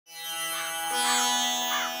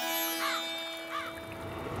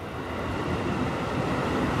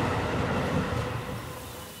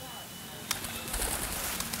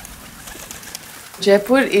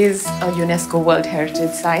Jaipur is a UNESCO World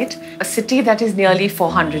Heritage Site, a city that is nearly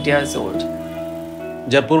 400 years old.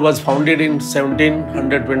 Jaipur was founded in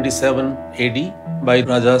 1727 AD by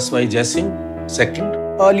Raja Swai Jai Singh II.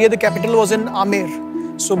 Earlier, the capital was in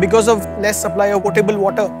Amer. So because of less supply of potable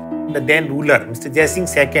water, the then ruler, Mr. Jai Singh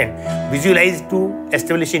II, visualized to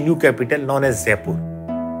establish a new capital known as Jaipur.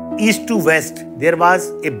 East to west, there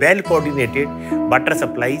was a well-coordinated water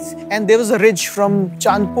supplies. And there was a ridge from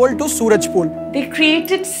Chandpole to Surajpol. They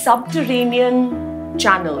created subterranean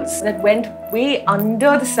channels that went way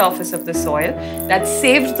under the surface of the soil that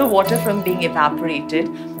saved the water from being evaporated.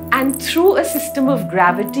 And through a system of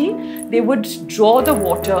gravity, they would draw the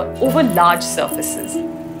water over large surfaces.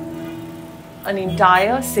 An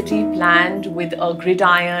entire city planned with a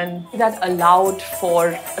gridiron that allowed for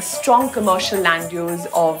a strong commercial land use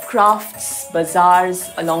of crafts,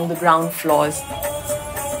 bazaars along the ground floors.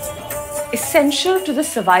 Essential to the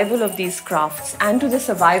survival of these crafts and to the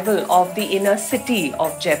survival of the inner city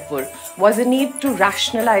of Jaipur was a need to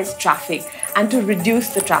rationalize traffic and to reduce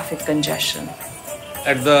the traffic congestion.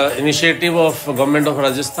 At the initiative of Government of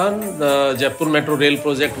Rajasthan, the Jaipur Metro Rail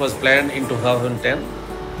project was planned in 2010.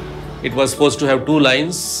 It was supposed to have two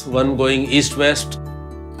lines, one going east-west,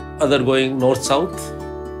 other going north-south.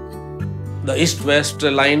 The east-west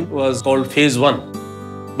line was called Phase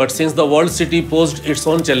 1. But since the world city posed its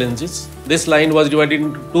own challenges, this line was divided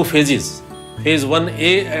into two phases, Phase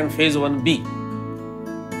 1A and Phase 1B.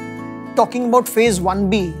 Talking about Phase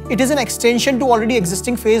 1B, it is an extension to already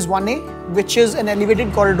existing Phase 1A, which is an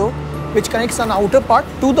elevated corridor which connects an outer part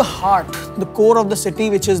to the heart, the core of the city,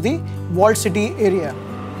 which is the walled city area.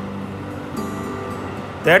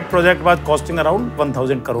 That project was costing around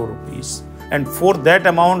 1,000 crore rupees. And for that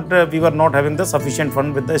amount, we were not having the sufficient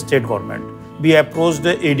fund with the state government. We approached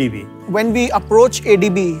the ADB. When we approach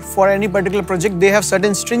ADB for any particular project, they have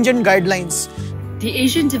certain stringent guidelines. The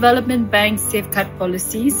Asian Development Bank's safeguard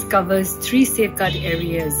policies covers 3 safeguard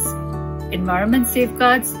areas: environment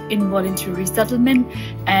safeguards, involuntary resettlement,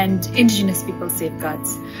 and indigenous people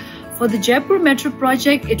safeguards. For the Jaipur Metro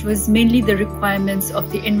project, it was mainly the requirements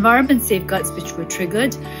of the environment safeguards which were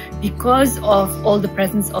triggered because of all the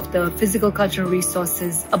presence of the physical cultural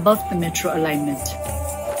resources above the metro alignment.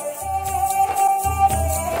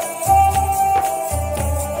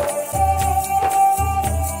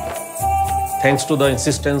 Thanks to the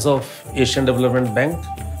insistence of Asian Development Bank,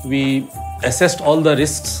 we assessed all the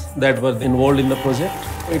risks that were involved in the project.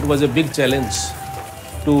 It was a big challenge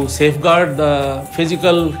to safeguard the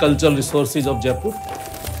physical cultural resources of Jaipur.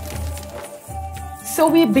 So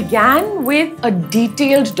we began with a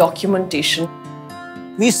detailed documentation.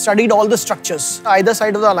 We studied all the structures, either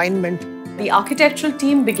side of the alignment. The architectural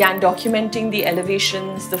team began documenting the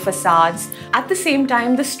elevations, the facades. At the same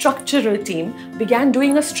time, the structural team began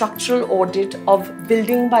doing a structural audit of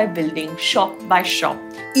building by building, shop by shop.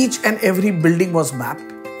 Each and every building was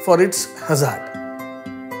mapped for its hazard.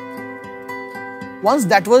 Once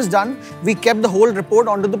that was done, we kept the whole report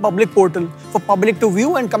onto the public portal for public to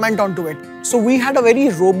view and comment onto it. So we had a very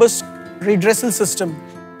robust redressal system.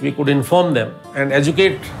 We could inform them and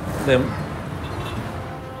educate them.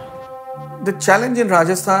 The challenge in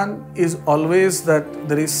Rajasthan is always that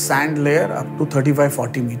there is sand layer up to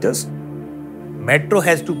 35-40 meters. Metro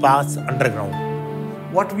has to pass underground.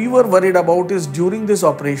 What we were worried about is during this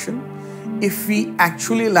operation, if we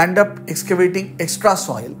actually land up excavating extra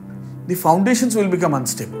soil, the foundations will become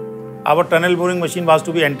unstable. Our tunnel boring machine was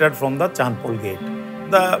to be entered from the Chandpole gate.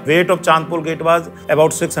 The weight of Chandpole gate was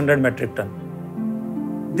about 600 metric ton.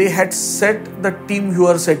 They had set the team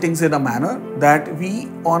viewer settings in a manner that we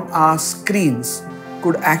on our screens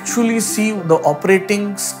could actually see the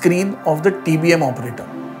operating screen of the TBM operator.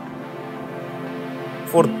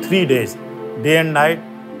 For 3 days, day and night,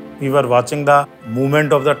 we were watching the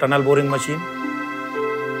movement of the tunnel boring machine.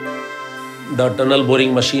 The tunnel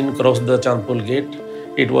boring machine crossed the Chandpole gate.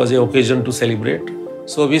 It was an occasion to celebrate.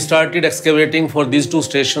 So we started excavating for these two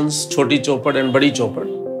stations, Choti Chaupar and Badi Chaupar.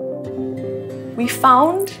 We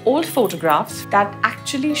found old photographs that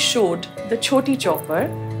actually showed the Choti Chaupar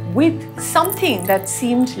with something that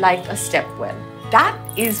seemed like a step well. That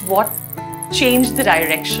is what changed the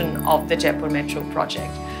direction of the Jaipur Metro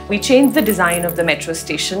project. We changed the design of the metro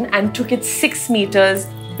station and took it 6 meters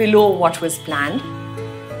below what was planned,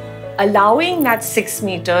 allowing that 6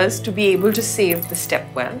 meters to be able to save the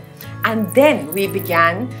stepwell. And then we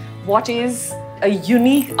began what is a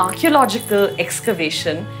unique archeological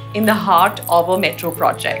excavation in the heart of a metro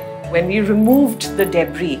project. When we removed the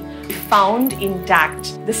debris, we found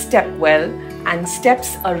intact the stepwell and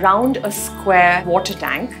steps around a square water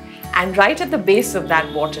tank. And right at the base of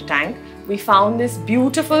that water tank, we found this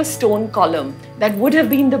beautiful stone column that would have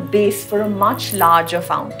been the base for a much larger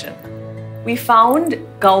fountain. We found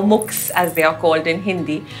gaumukhs, as they are called in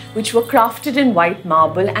Hindi, which were crafted in white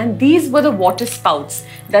marble, and these were the water spouts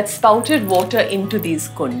that spouted water into these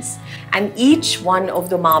kunds. And each one of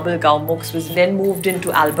the marble gaumukhs was then moved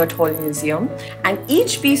into Albert Hall Museum, and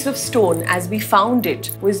each piece of stone, as we found it,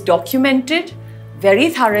 was documented very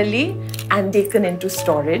thoroughly and taken into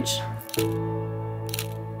storage.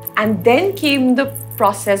 And then came the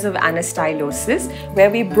process of anastylosis, where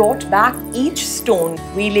we brought back each stone,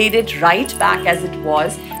 we laid it right back as it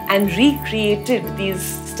was, and recreated these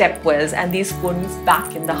stepwells and these kunds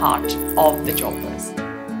back in the heart of the Chaupars.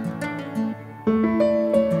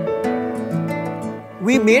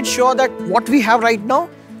 We made sure that what we have right now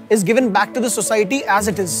is given back to the society as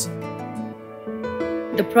it is.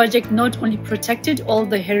 The project not only protected all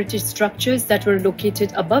the heritage structures that were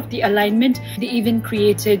located above the alignment, they even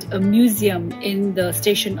created a museum in the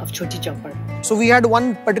station of Choti Chaupar. So we had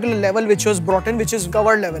one particular level which was brought in, which is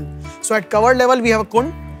cover level. So at cover level, we have a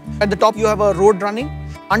kund. At the top, you have a road running.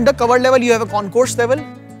 Under cover level, you have a concourse level.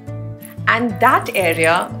 And that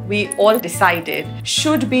area, we all decided,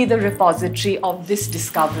 should be the repository of this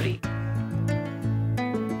discovery.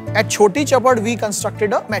 At Choti Chaupar, we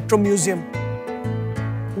constructed a metro museum.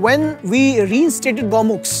 When we reinstated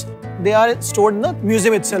gaumukhs, they are stored in the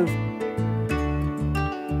museum itself.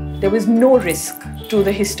 There was no risk to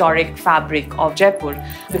the historic fabric of Jaipur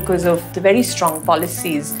because of the very strong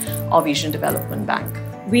policies of Asian Development Bank.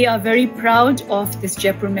 We are very proud of this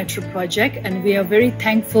Jaipur Metro project, and we are very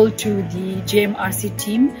thankful to the JMRC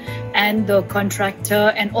team and the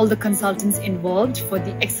contractor and all the consultants involved for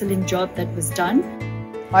the excellent job that was done.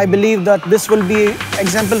 I believe that this will be an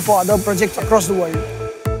example for other projects across the world.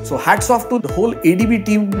 So hats off to the whole ADB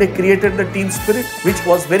team. They created the team spirit, which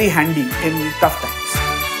was very handy in tough times.